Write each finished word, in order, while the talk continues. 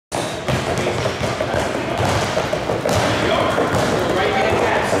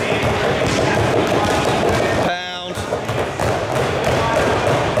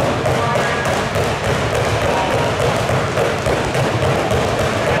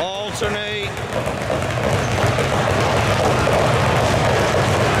alternate.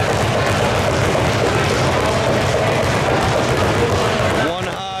 One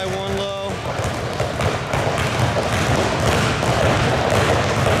high, one low.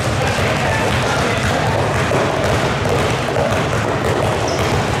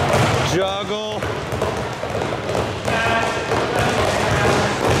 Juggle.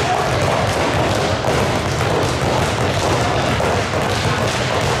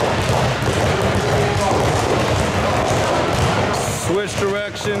 Switch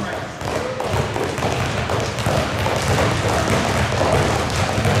direction.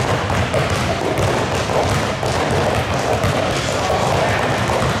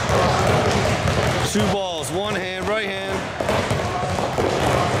 Two balls, one hand, right hand.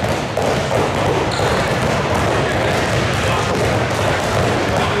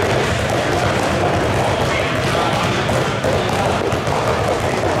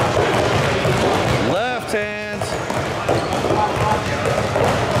 Left hand.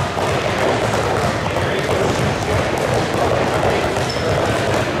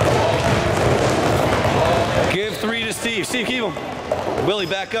 Give 3 to Steve. Steve, keep him. Willie,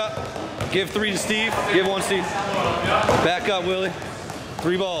 back up. Give 3 to Steve. Give 1 Steve. Back up, Willie.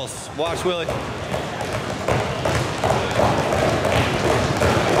 3 balls. Watch, Willie.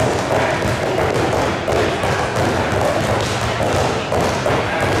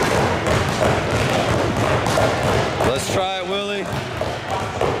 Let's try it, Willie.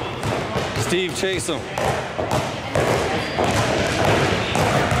 Steve, chase him.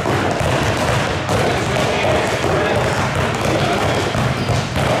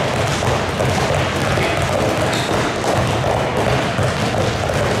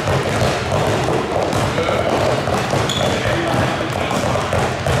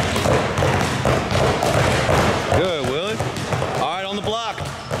 Good, Willie. All right, on the block.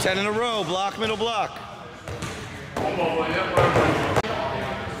 10 in a row. Block, middle block.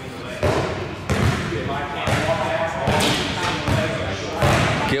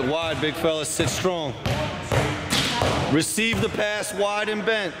 Get wide, big fella. Sit strong. Receive the pass wide and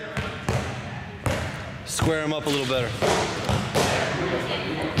bent. Square him up a little better.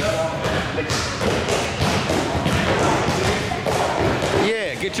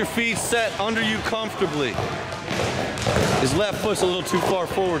 Yeah, get your feet set under you comfortably. His left foot's a little too far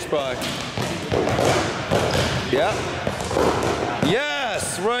forwards, probably. Yeah.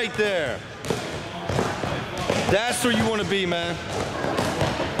 Yes, right there. That's where you want to be, man.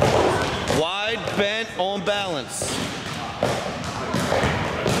 Wide, bent, on balance.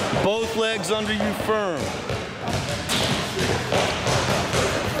 Both legs under you firm.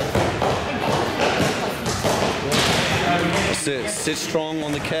 Sit strong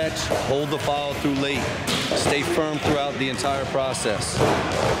on the catch. Hold the follow through late. Stay firm throughout the entire process.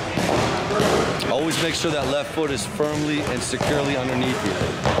 Always make sure that left foot is firmly and securely underneath you.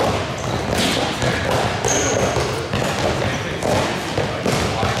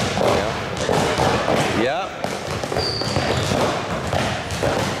 Yeah.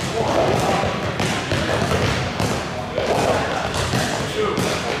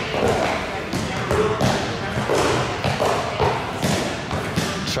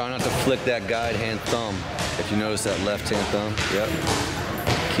 Try not to flick that guide hand thumb. If you notice that left hand thumb, yep.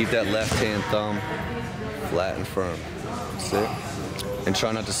 Keep that left hand thumb flat and firm. That's it. And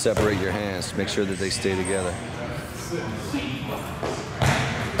try not to separate your hands. Make sure that they stay together.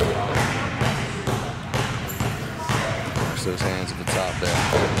 Push those hands at the top there.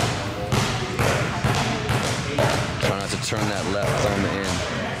 Try not to turn that left thumb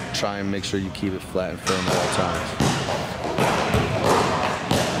in. Try and make sure you keep it flat and firm at all times.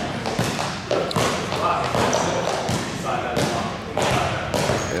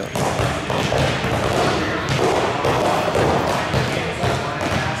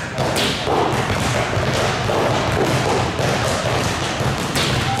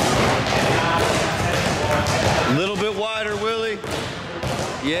 A little bit wider, Willie.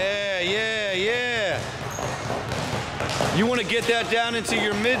 Yeah, yeah, yeah. You want to get that down into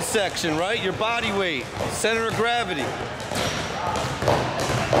your midsection, right? Your body weight, center of gravity.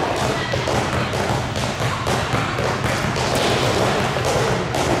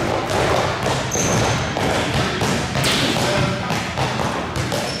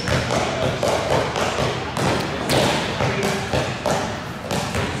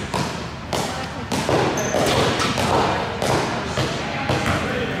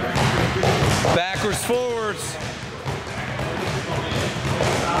 Backwards, forwards.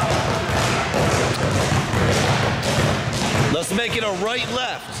 Let's make it a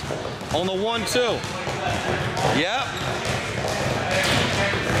right-left on the 1-2. Yep.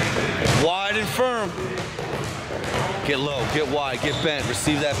 firm. Get low, get wide, get bent.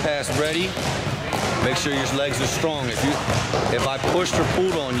 Receive that pass ready. Make sure your legs are strong. If I pushed or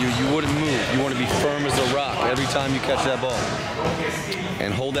pulled on you, you wouldn't move. You want to be firm as a rock every time you catch that ball.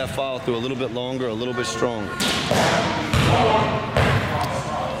 And hold that follow through a little bit longer, a little bit stronger.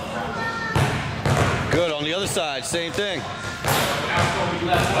 Good, on the other side, same thing.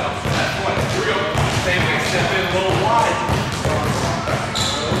 Same thing, step in a little wide.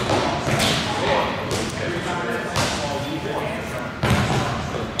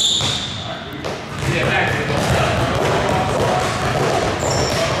 Yeah, back.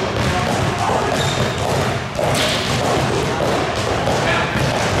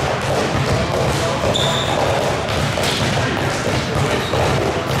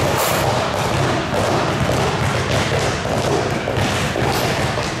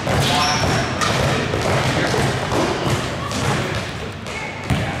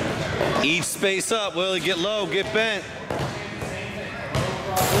 Each space up, Willie, get low, get bent.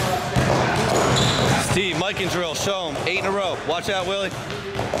 Steve, Mike and drill, show him, 8 in a row. Watch out, Willie.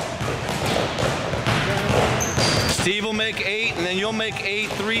 Steve will make 8, and then you'll make 8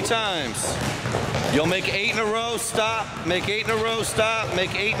 3 times. You'll make 8 in a row, stop, make 8 in a row, stop,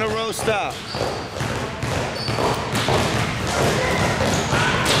 make 8 in a row, stop.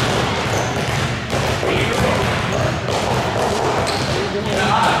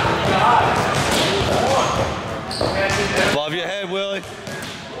 Above your head, Willie.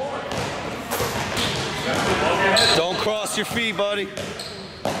 Don't cross your feet, buddy.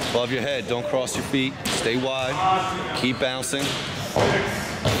 Above your head, don't cross your feet. Stay wide. Keep bouncing.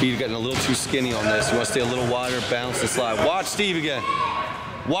 Feet are getting a little too skinny on this. You want to stay a little wider, bounce and slide. Watch Steve again.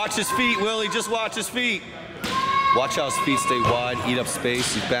 Watch his feet, Willie. Just watch his feet. Watch how his feet stay wide, eat up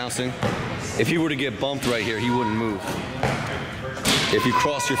space. He's bouncing. If he were to get bumped right here, he wouldn't move. If you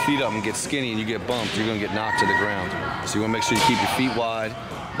cross your feet up and get skinny and you get bumped, you're going to get knocked to the ground. So you want to make sure you keep your feet wide,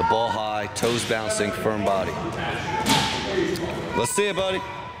 the ball high, toes bouncing, firm body. Let's see it, buddy.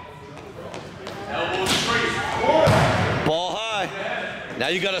 Ball high. Now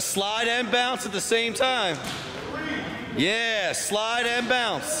you got to slide and bounce at the same time. Yeah, slide and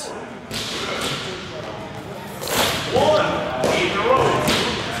bounce. 1, 8 in a row.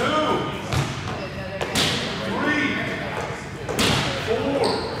 2, 3, 4,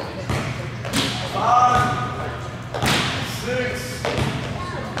 5, 6,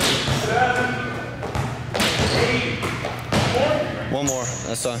 7, 8. One more,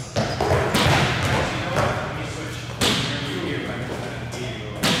 that's fine.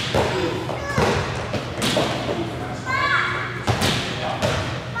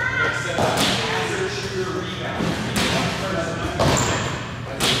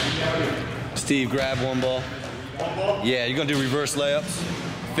 Steve, grab one ball. Yeah, you're gonna do reverse layups.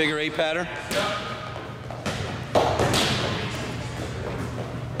 Figure 8 pattern.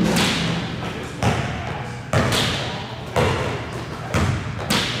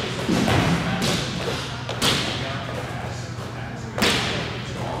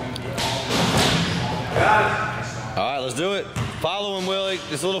 All right, let's do it. Follow him, Willie.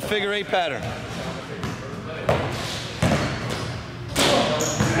 This little figure 8 pattern.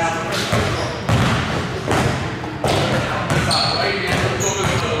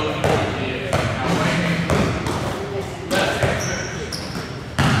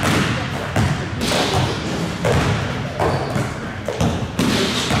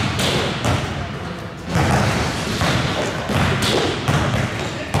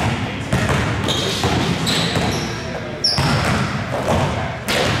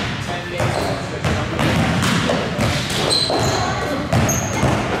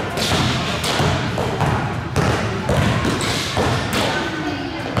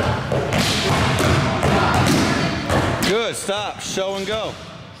 Good, stop, show and go.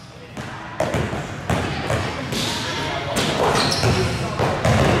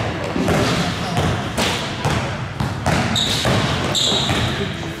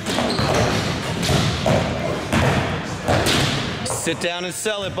 Sit down and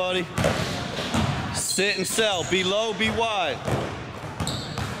sell it, buddy. Sit and sell, be low, be wide.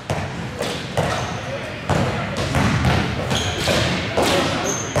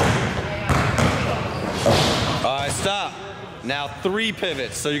 All right, stop. Now 3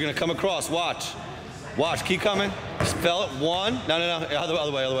 pivots. So you're gonna come across, watch. Watch, keep coming. Spell it, 1. No,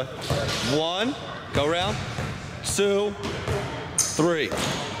 other way. 1, go around. 2, 3.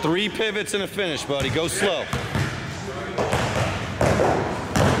 3 pivots and a finish, buddy. Go slow.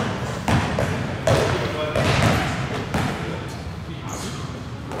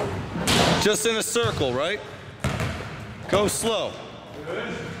 Just in a circle, right? Go slow.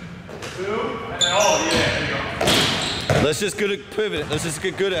 And then, oh, yeah, there you go. Let's just get a pivot. Let's just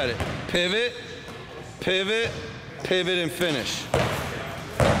get good at it. Pivot, pivot, pivot, and finish.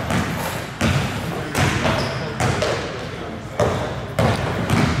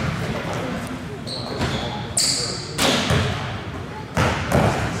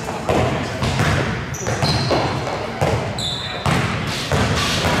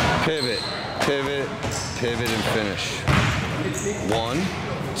 Pivot, pivot, pivot, and finish. 1,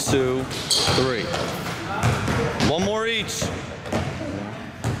 2, 3. One more each.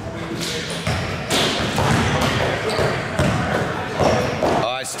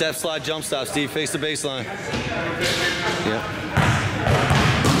 All right, step, slide, jump stop. Steve, face the baseline. Yeah.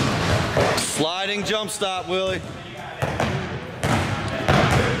 Sliding jump stop, Willie.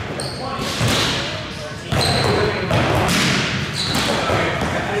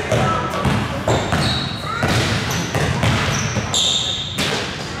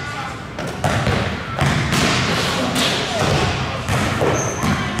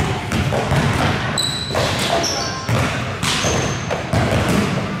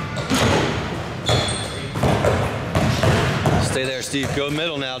 Stay there, Steve. Go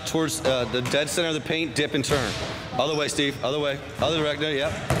middle now, towards the dead center of the paint, dip and turn. Other way, Steve. Other way. Other direction,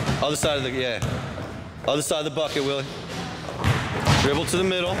 yep. Other side of the, yeah. Other side of the bucket, Willie. Dribble to the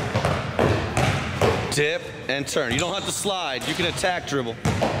middle. Dip and turn. You don't have to slide. You can attack dribble.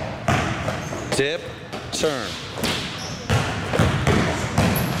 Dip, turn.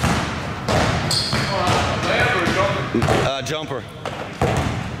 Jumper.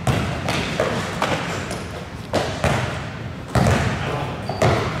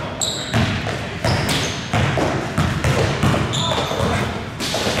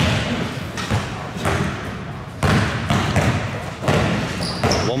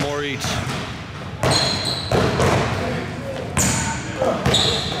 One more each.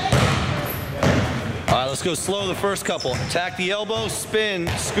 All right, let's go slow the first couple. Attack the elbow, spin,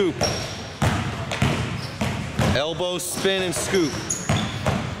 scoop. Elbow, spin, and scoop.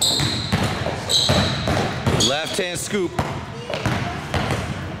 Left hand scoop.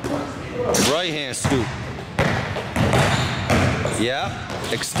 Right hand scoop. Yeah,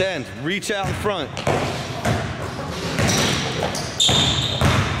 extend, reach out in front.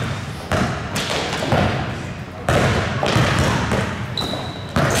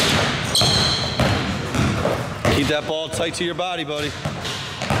 Keep that ball tight to your body, buddy.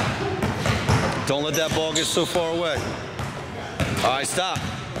 Don't let that ball get so far away. All right, stop.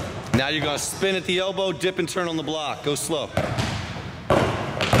 Now you're gonna spin at the elbow, dip and turn on the block. Go slow.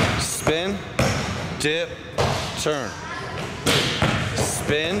 Spin, dip, turn.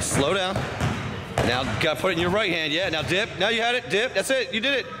 Spin, slow down. Now gotta put it in your right hand, yeah. Now dip, now you had it, dip, that's it, you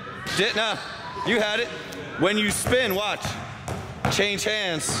did it. Dip, now, you had it. When you spin, watch. Change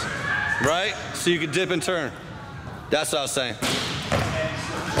hands, right? So you can dip and turn. That's what I was saying.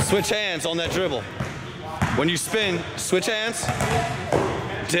 Switch hands on that dribble. When you spin, switch hands,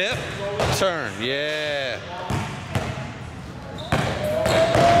 dip, turn, yeah.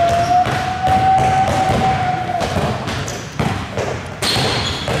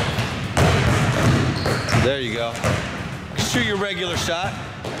 There you go. Shoot your regular shot.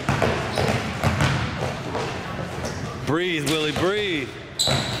 Breathe, Willie, breathe.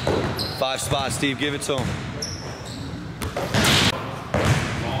 5 spots, Steve, give it to him.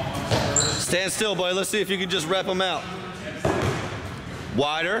 Stand still, buddy. Let's see if you can just rep them out.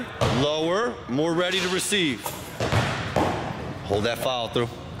 Wider, lower, more ready to receive. Hold that follow through.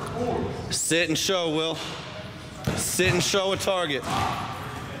 Sit and show, Will. Sit and show a target.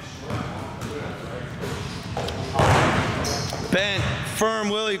 Bent, firm,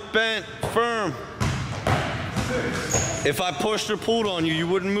 Willie, bent, firm. If I pushed or pulled on you, you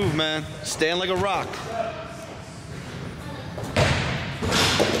wouldn't move, man. Stand like a rock.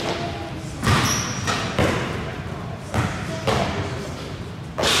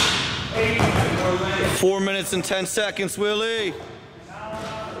 Four minutes and 10 seconds, Willie.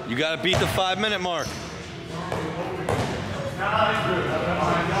 You got to beat the 5-minute mark.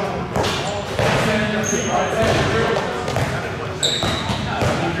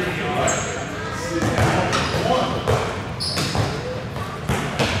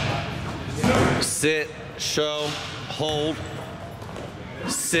 Sit, show, hold.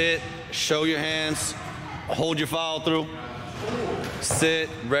 Sit, show your hands, hold your follow through. Sit,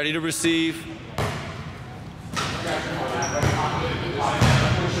 ready to receive.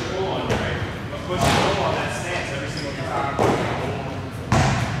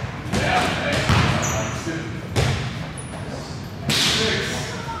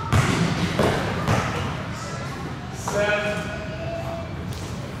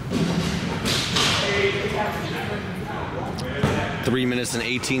 3 minutes and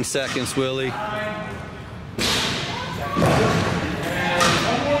 18 seconds, Willie. You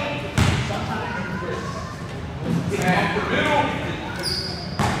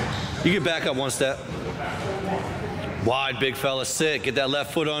get back up one step. Wide, big fella, sit. Get that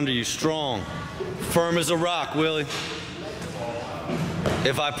left foot under you, strong. Firm as a rock, Willie.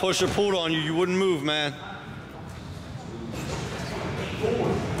 If I push or pulled on you, you wouldn't move, man.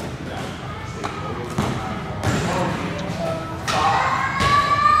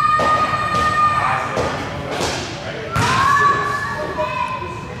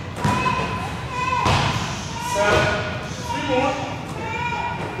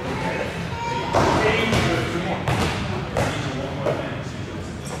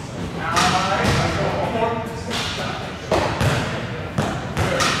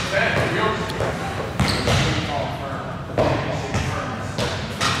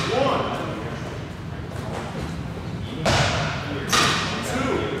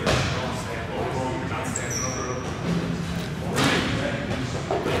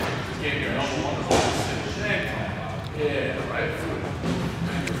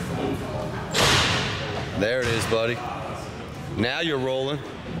 There it is, buddy. Now you're rolling.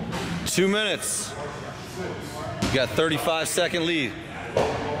 2 minutes. You got 35-second lead.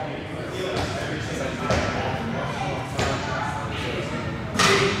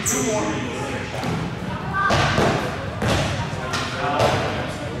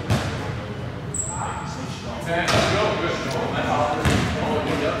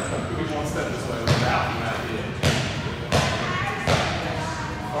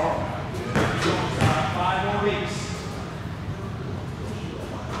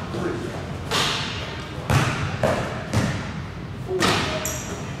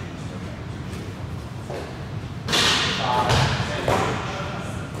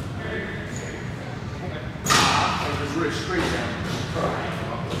 Straight down.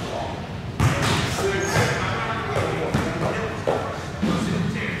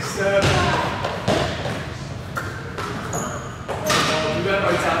 6, 7. Do that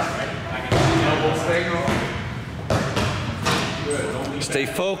right side. Elbows staying on. Good. Stay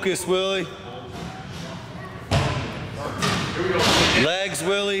focused, Willie. Here we go. Legs,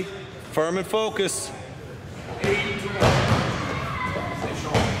 Willie. Firm and focus. 8, 2, 1. Stay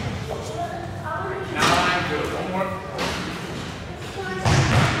strong. 9, good. One more.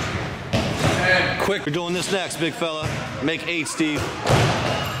 Quick, we're doing this next, big fella. Make 8, Steve.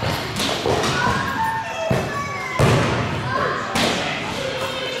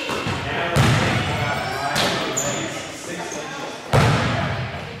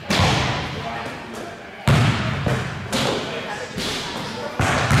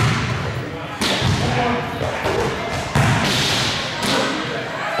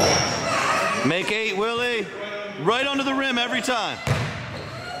 Make 8, Willie. Right under the rim every time.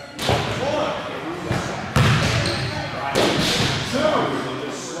 2.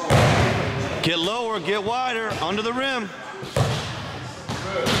 Get lower, get wider, under the rim. 4.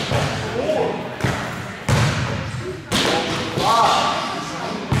 5.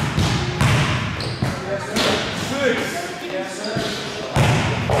 6.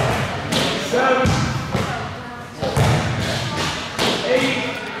 7.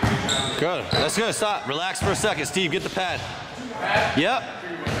 8. Good. That's good. Stop. Relax for a second. Steve, get the pad. Yep.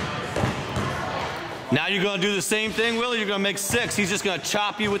 Now you're going to do the same thing, Willie. You're going to make 6. He's just going to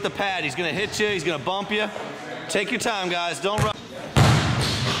chop you with the pad. He's going to hit you. He's going to bump you. Take your time, guys. Don't rush.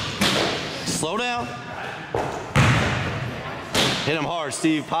 Slow down. Hit him hard,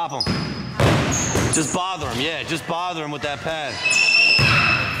 Steve. Pop him. Just bother him. Yeah, just bother him with that pad.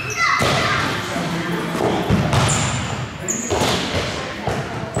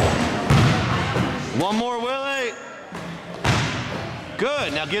 One more, Willie.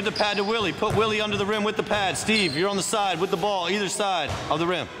 Good. Now give the pad to Willie. Put Willie under the rim with the pad. Steve, you're on the side with the ball, either side of the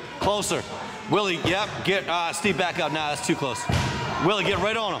rim. Closer. Willie, yep. Get Steve back up. Nah, that's too close. Willie, get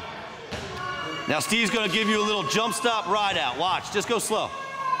right on him. Now Steve's going to give you a little jump stop ride out. Watch. Just go slow.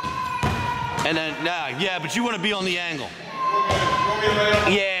 And then, yeah, but you want to be on the angle.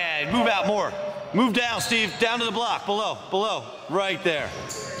 Yeah, move out more. Move down, Steve. Down to the block. Below. Right there.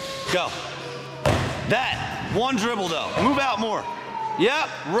 Go. That. One dribble, though. Move out more. Yep,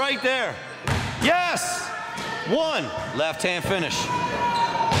 right there. Yes. 1. Left hand finish.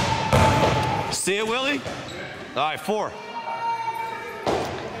 See it, Willie? All right, 4.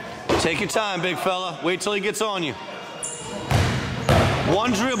 Take your time, big fella. Wait till he gets on you.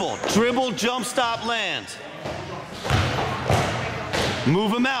 1 dribble. Dribble, jump, stop, land.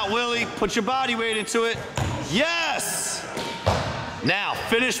 Move him out, Willie. Put your body weight into it. Yes. Now,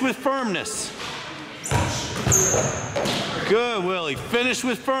 finish with firmness. Good, Willie. Finish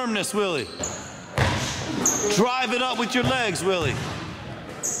with firmness, Willie. Drive it up with your legs, Willie.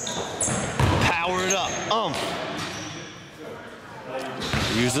 Power it up.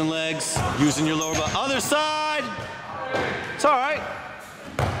 Using legs, using your lower body. Other side. It's all right.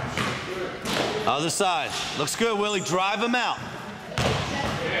 Other side. Looks good, Willie. Drive him out.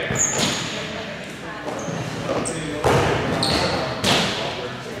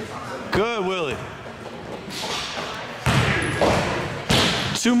 Good, Willie.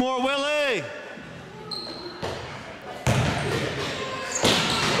 2 more, Willie.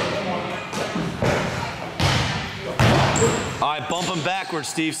 All right, bump him backwards,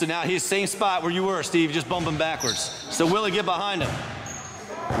 Steve. So now he's same spot where you were, Steve. Just bump him backwards. So Willie, get behind him.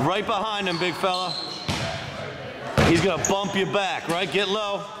 Right behind him, big fella. He's gonna bump you back, right? Get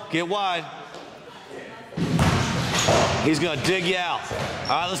low, get wide. He's gonna dig you out.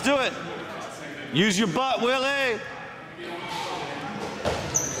 All right, let's do it. Use your butt, Willie.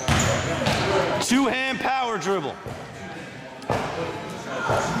 2-hand power dribble.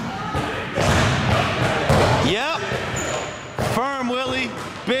 Yep. Firm, Willie.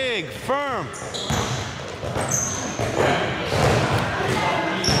 Big, firm.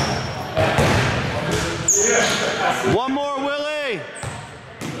 One more, Willie.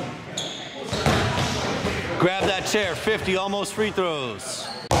 Grab that chair. 50, almost free throws.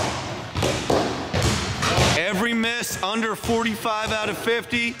 Every miss under 45 out of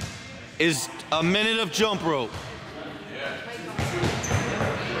 50 is a minute of jump rope.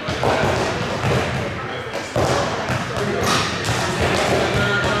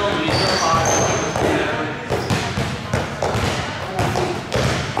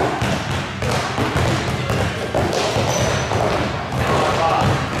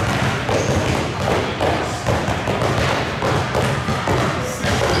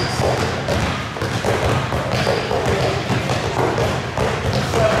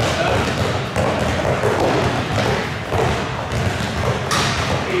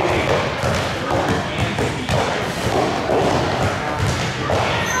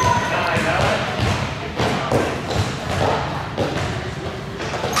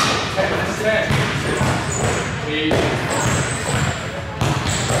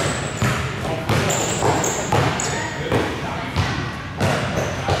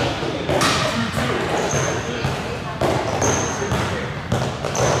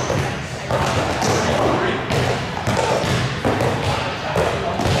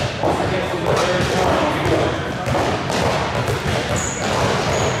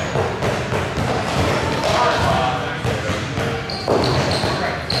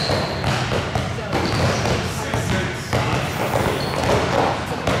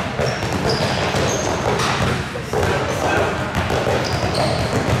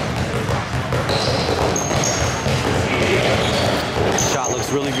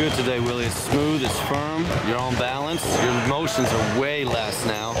 Really good today, Willie. It's smooth, it's firm, you're on balance. Your motions are way less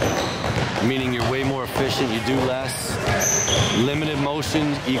now, meaning you're way more efficient, you do less. Limited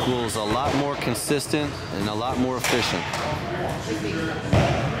motion equals a lot more consistent and a lot more efficient.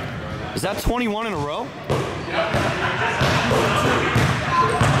 Is that 21 in a row?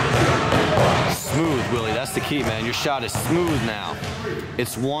 Smooth, Willie, that's the key, man. Your shot is smooth now.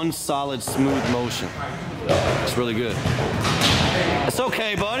 It's one solid, smooth motion. It's really good. It's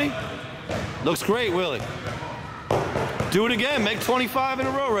okay, buddy. Looks great, Willie. Do it again. Make 25 in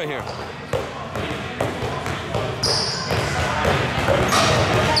a row right here.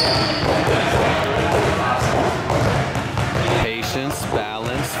 Patience,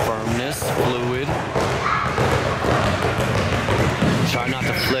 balance, firmness, fluid. Try not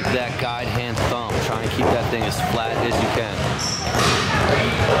to flick that guide hand thumb. Try and keep that thing as flat as you can.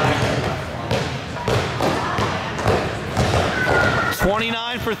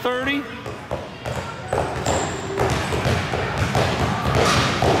 29 for 30.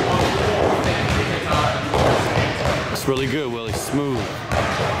 It's really good, Willie. Smooth,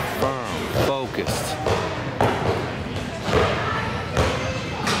 firm, focused.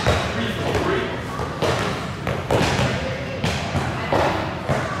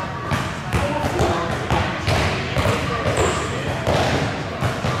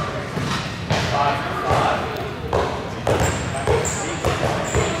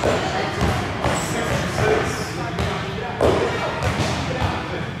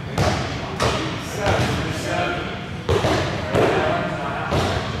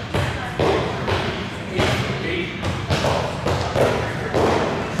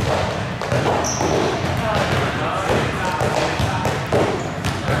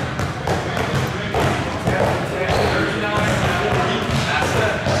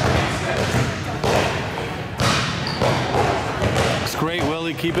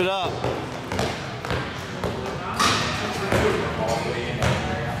 keep it up.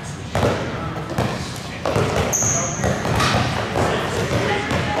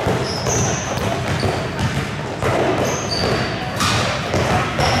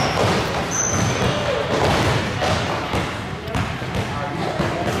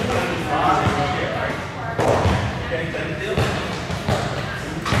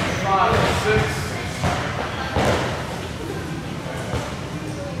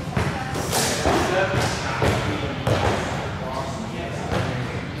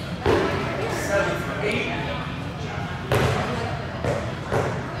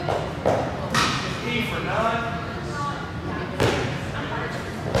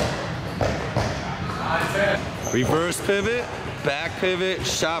 Reverse pivot, back pivot,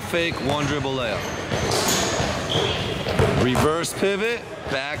 shot fake, one dribble layup. Reverse pivot,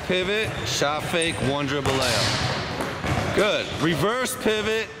 back pivot, shot fake, one dribble layup. Good. Reverse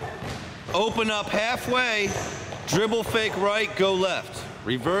pivot, open up halfway, dribble fake right, go left.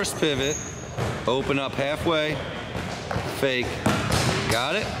 Reverse pivot, open up halfway, fake.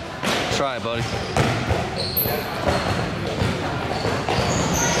 Got it? Try it, buddy.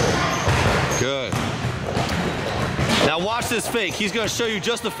 Good. Now watch this fake. He's going to show you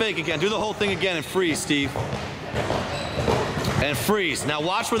just the fake again. Do the whole thing again and freeze, Steve. And freeze. Now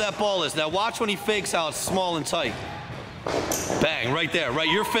watch where that ball is. Now watch when he fakes how it's small and tight. Bang, right there. Right,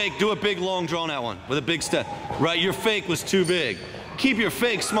 your fake, do a big, long, drawn-out one with a big step. Right, your fake was too big. Keep your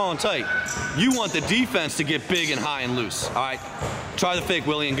fake small and tight. You want the defense to get big and high and loose. All right, try the fake,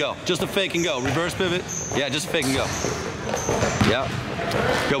 Willie, and go. Just a fake and go. Reverse pivot. Yeah, just a fake and go. Yeah.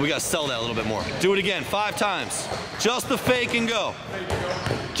 Good, we got to sell that a little bit more. Do it again, 5 times. Just the fake and go.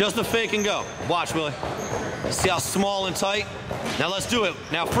 Just the fake and go. Watch, Willie. See how small and tight? Now let's do it.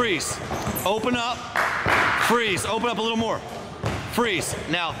 Now freeze. Open up. Freeze. Open up a little more. Freeze.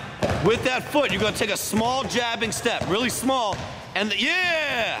 Now, with that foot, you're going to take a small jabbing step, really small. And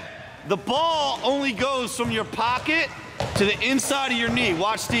yeah! The ball only goes from your pocket to the inside of your knee.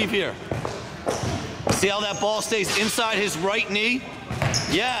 Watch Steve here. See how that ball stays inside his right knee?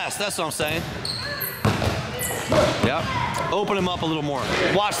 Yes, that's what I'm saying. Yep. Open him up a little more.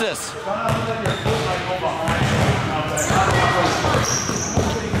 Watch this.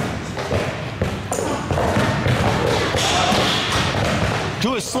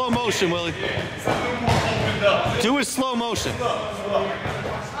 Do it slow motion, Willie. Do it slow motion.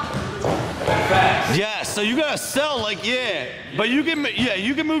 Yes, so you gotta sell like, yeah. But you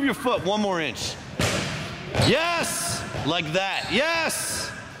can move your foot 1 more inch. Yes, like that, yes.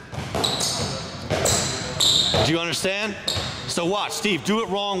 Do you understand? So watch, Steve, do it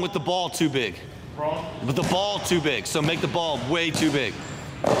wrong with the ball too big. Wrong? With the ball too big, so make the ball way too big.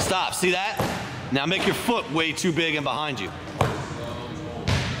 Stop, see that? Now make your foot way too big and behind you.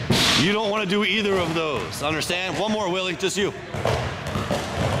 You don't want to do either of those, understand? 1 more, Willie, just you.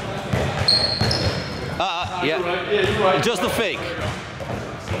 Yeah, just the fake.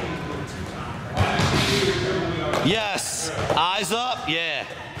 Yes, eyes up, yeah.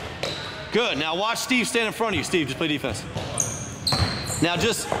 Good, now watch Steve stand in front of you. Steve, just play defense. Now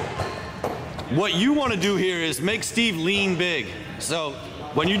just, what you want to do here is make Steve lean big. So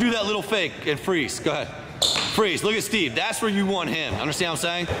when you do that little fake and freeze, go ahead. Freeze, look at Steve, that's where you want him. Understand what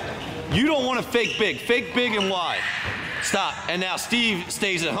I'm saying? You don't want to fake big and wide. Stop, and now Steve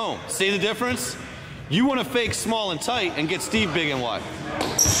stays at home. See the difference? You want to fake small and tight and get Steve big and wide.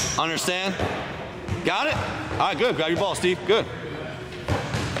 Understand? Got it? All right, good, grab your ball, Steve, good.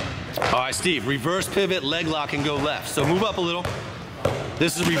 All right, Steve, reverse pivot, leg lock, and go left. So move up a little.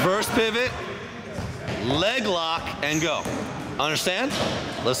 This is reverse pivot, leg lock, and go. Understand?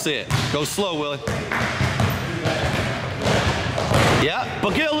 Let's see it. Go slow, Willie. Yeah,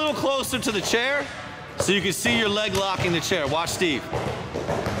 but get a little closer to the chair so you can see your leg locking the chair. Watch Steve.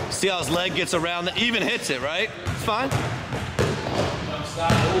 See how his leg gets around, even hits it, right? It's fine.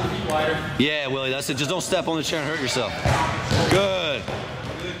 Yeah, Willie, that's it. Just don't step on the chair and hurt yourself. Good.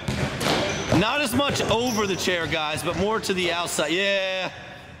 Not as much over the chair, guys, but more to the outside. Yeah,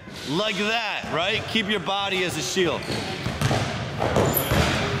 like that, right? Keep your body as a shield.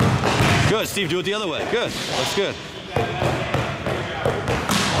 Good, Steve, do it the other way. Good, that's good.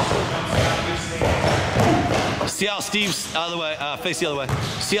 See how Steve's other way, face the other way.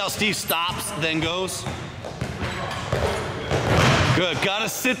 See how Steve stops, then goes? Good, gotta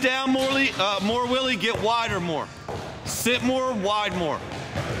sit down more, Willie, get wider more. Sit more, wide more.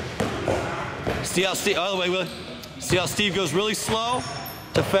 See how Steve, other way, Willie. See how Steve goes really slow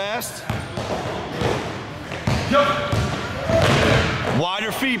to fast?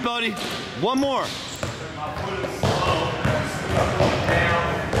 Wider feet, buddy. 1 more.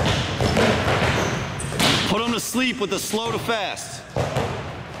 Put them to sleep with the slow to fast.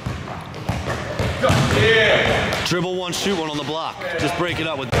 Yeah. Dribble one, shoot one on the block. Just break it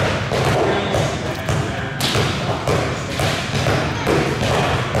up with.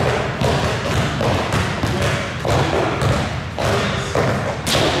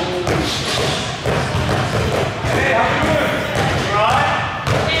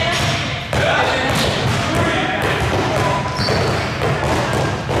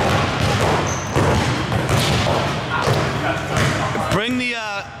 Bring the,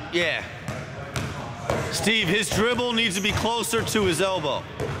 yeah. Steve, his dribble needs to be closer to his elbow.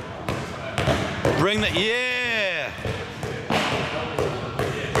 Bring that, yeah.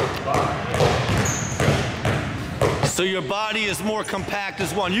 So your body is more compact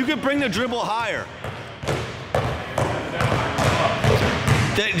as one. You could bring the dribble higher.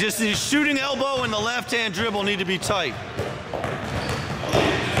 Just the shooting elbow and the left-hand dribble need to be tight.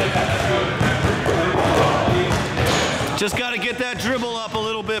 Just got to get that dribble up a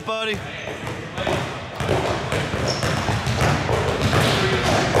little bit, buddy.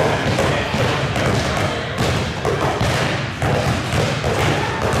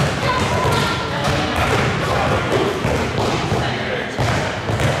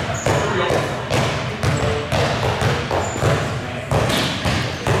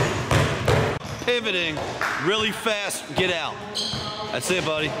 Pivoting really fast, get out. That's it,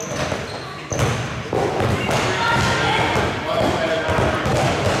 buddy.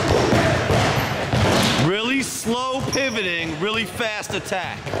 Really slow pivoting, really fast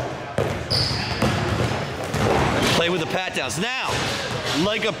attack. Play with the pat downs. Now,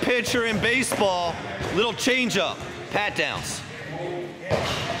 like a pitcher in baseball, little change up, pat downs.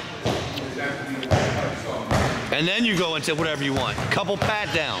 And then you go into whatever you want. Couple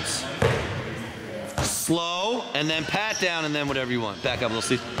pat downs. Slow, and then pat down, and then whatever you want. Back up a little,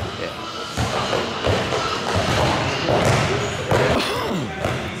 Steve. Yeah.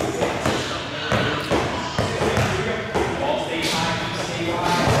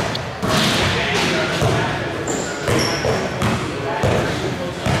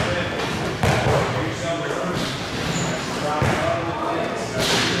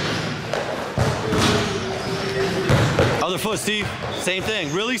 Other foot, Steve. Same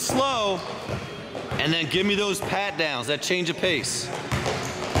thing. Really slow. And then give me those pat downs, that change of pace.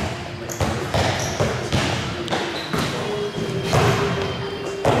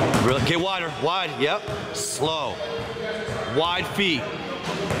 Really, get wider, wide, yep. Slow. Wide feet.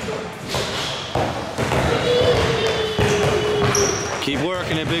 Keep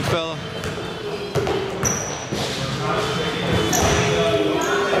working it, big fella.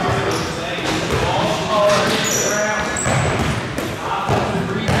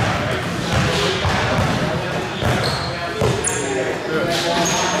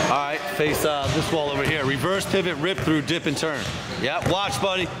 Face this wall over here. Reverse pivot, rip through, dip and turn. Yeah, watch,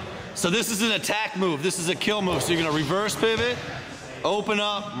 buddy. So this is an attack move. This is a kill move. So you're gonna reverse pivot, open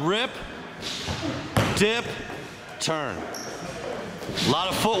up, rip, dip, turn. A lot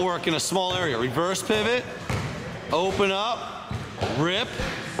of footwork in a small area. Reverse pivot, open up, rip,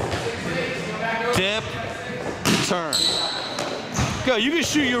 dip, turn. Go, you can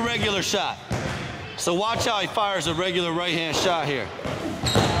shoot your regular shot. So watch how he fires a regular right-hand shot here.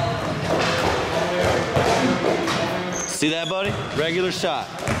 See that, buddy? Regular shot.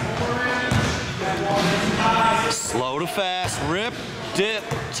 Slow to fast, rip, dip,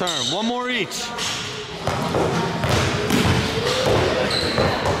 turn. One more each.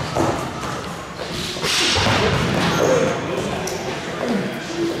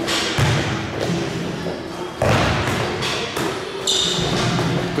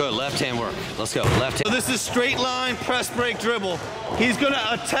 Good, left hand work. Let's go, left hand. So this is straight line, press, break, dribble. He's gonna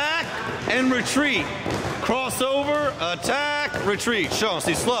attack and retreat. Crossover, attack, retreat. Show him,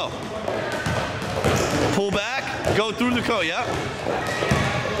 see, slow. Pull back, go through the cone, yep.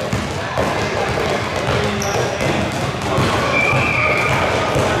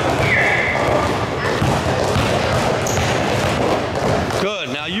 Good,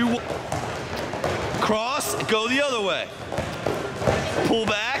 now you cross, go the other way. Pull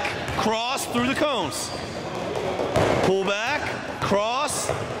back, cross through the cones. Pull back, cross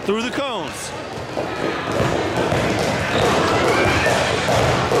through the cones.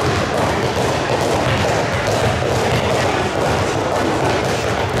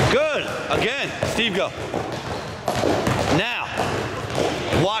 Good. Again, Steve, go. Now,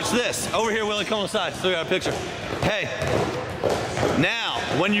 watch this. Over here, Willie, come on the side so we got a picture. Hey, now,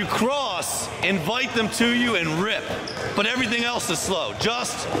 when you cross, invite them to you and rip. But everything else is slow.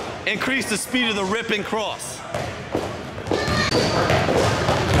 Just increase the speed of the rip and cross.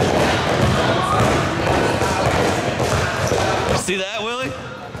 See that, Willie?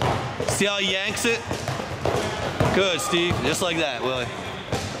 See how he yanks it? Good, Steve. Just like that, Willie.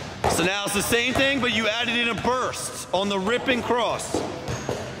 So now it's the same thing, but you added in a burst on the ripping cross.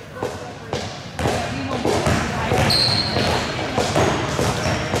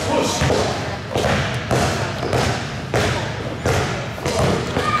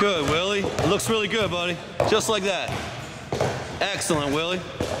 Good, Willie. It looks really good, buddy. Just like that. Excellent, Willie.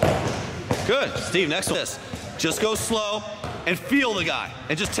 Good. Steve, next one. This. Just go slow and feel the guy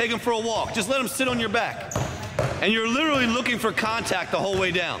and just take him for a walk. Just let him sit on your back. And you're literally looking for contact the whole way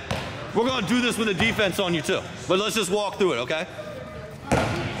down. We're going to do this with a defense on you too. But let's just walk through it, okay?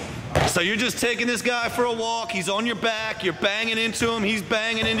 So you're just taking this guy for a walk. He's on your back. You're banging into him. He's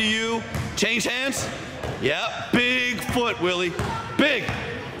banging into you. Change hands. Yeah. Big foot, Willie. Big.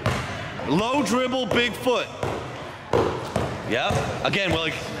 Low dribble, big foot. Yeah. Again,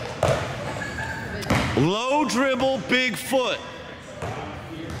 Willie. Low dribble, big foot.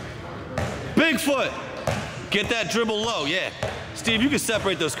 Big foot. Get that dribble low, yeah. Steve, you can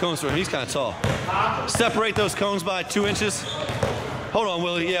separate those cones for him. He's kind of tall. Separate those cones by 2 inches. Hold on,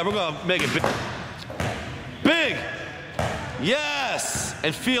 Willie. Yeah, we're going to make it big. Big. Yes.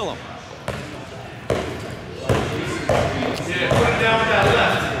 And feel him. Yeah, put it down with that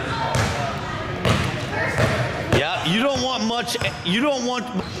left. Yeah, you don't want much. You don't want.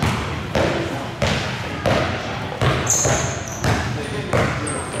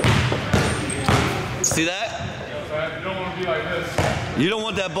 See that? You don't want to be like this. You don't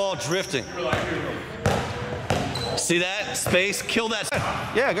want that ball drifting. See that? Space. Kill that.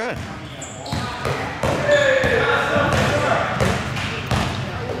 Yeah, go ahead.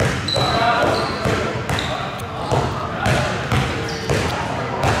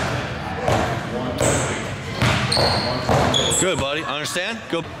 Good, buddy. Understand?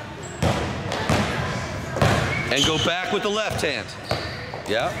 Go. And go back with the left hand.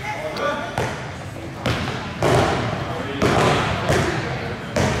 Yeah.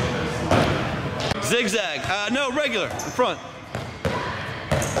 Zigzag. No, regular. In front.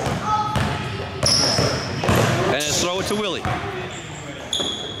 And then throw it to Willie. And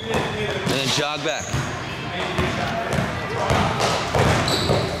then jog back.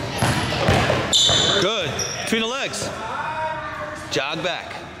 Good. Between the legs. Jog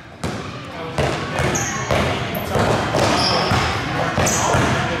back.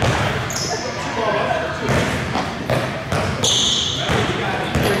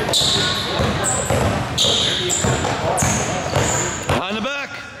 Behind the back.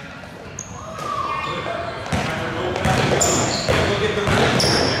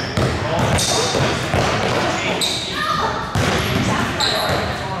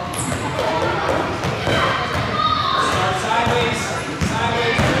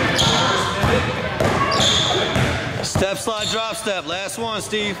 Step, slide, drop step. Last one,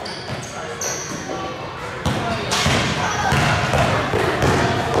 Steve.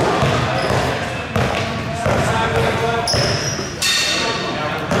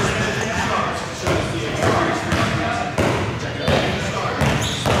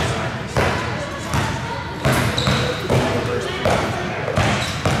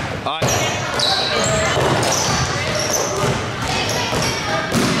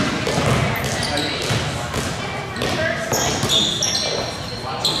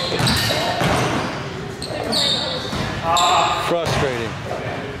 Frustrating.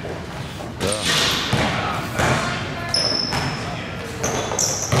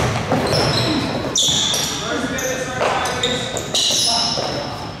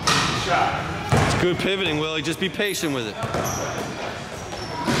 Yeah. It's good pivoting, Willie. Just be patient with it.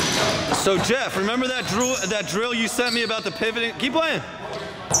 So Jeff, remember that drill you sent me about the pivoting? Keep playing.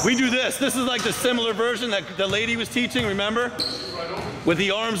 We do this. This is like the similar version that the lady was teaching, remember? With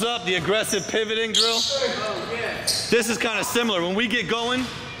the arms up, the aggressive pivoting drill. This is kind of similar. When we get going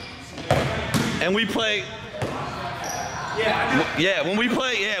and we play,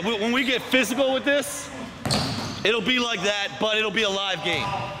 when we get physical with this, it'll be like that, but it'll be a live game.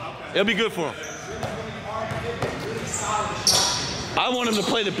 It'll be good for him. I want him to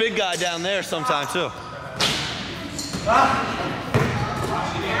play the big guy down there sometime too.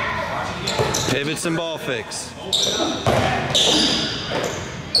 Pivots and ball fakes.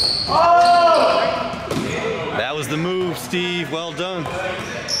 That was the move, Steve. Well done.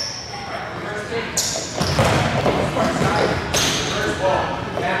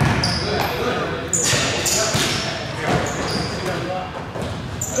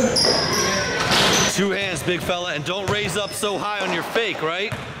 Two hands, big fella, and don't raise up so high on your fake,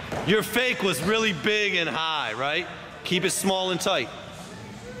 right? Your fake was really big and high, right? Keep it small and tight.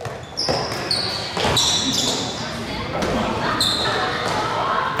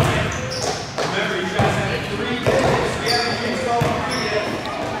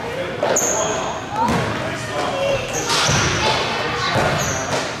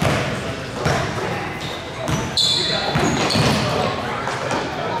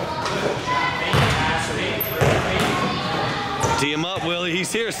 Tee him up, Willie.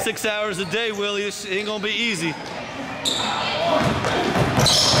 He's here 6 hours a day, Willie. This ain't gonna be easy.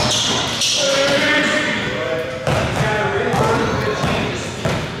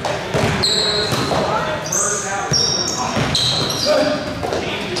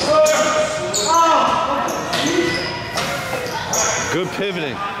 Good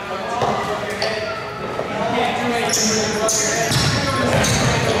pivoting.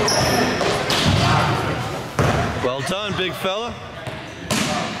 Well done, big fella.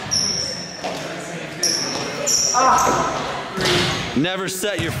 Never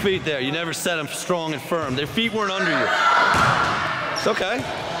set your feet there. You never set them strong and firm. Their feet weren't under you. It's okay.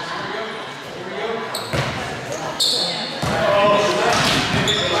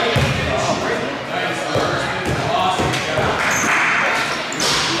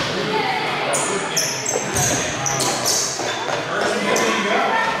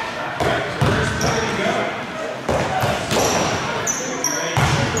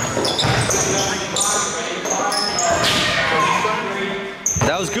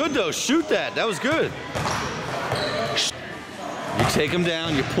 That was good though, shoot that, that was good. You take them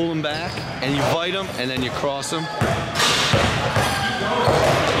down, you pull them back, and you bite them, and then you cross them.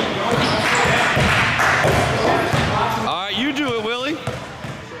 All right, you do it, Willie.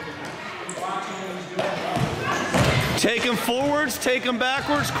 Take them forwards, take them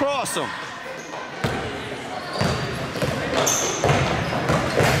backwards, cross them.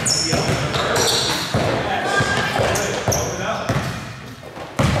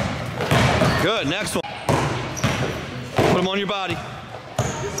 Good, next one. Put them on your body.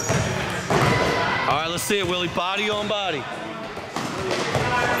 All right, let's see it, Willie. Body on body.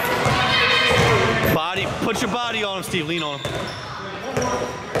 Body, put your body on him, Steve. Lean on him.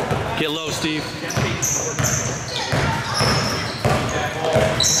 Get low, Steve.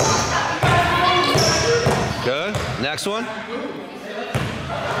 Good. Next one.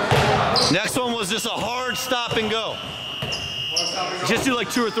 Next one was just a hard stop and go. Just do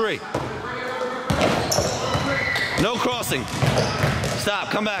like 2 or 3. No crossing.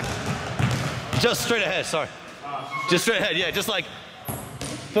 Stop, come back. Just straight ahead, sorry. Just straight ahead, yeah, just like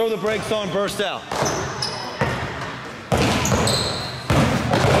throw the brakes on, burst out.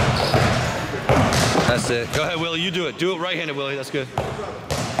 That's it. Go ahead, Willie, you do it. Do it right-handed, Willie, that's good.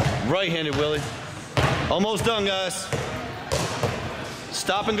 Right-handed, Willie. Almost done, guys.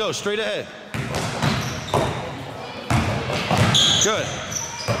 Stop and go, straight ahead. Good.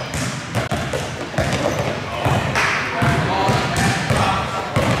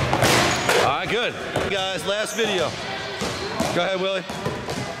 All right, good. Guys, last video. Go ahead, Willie.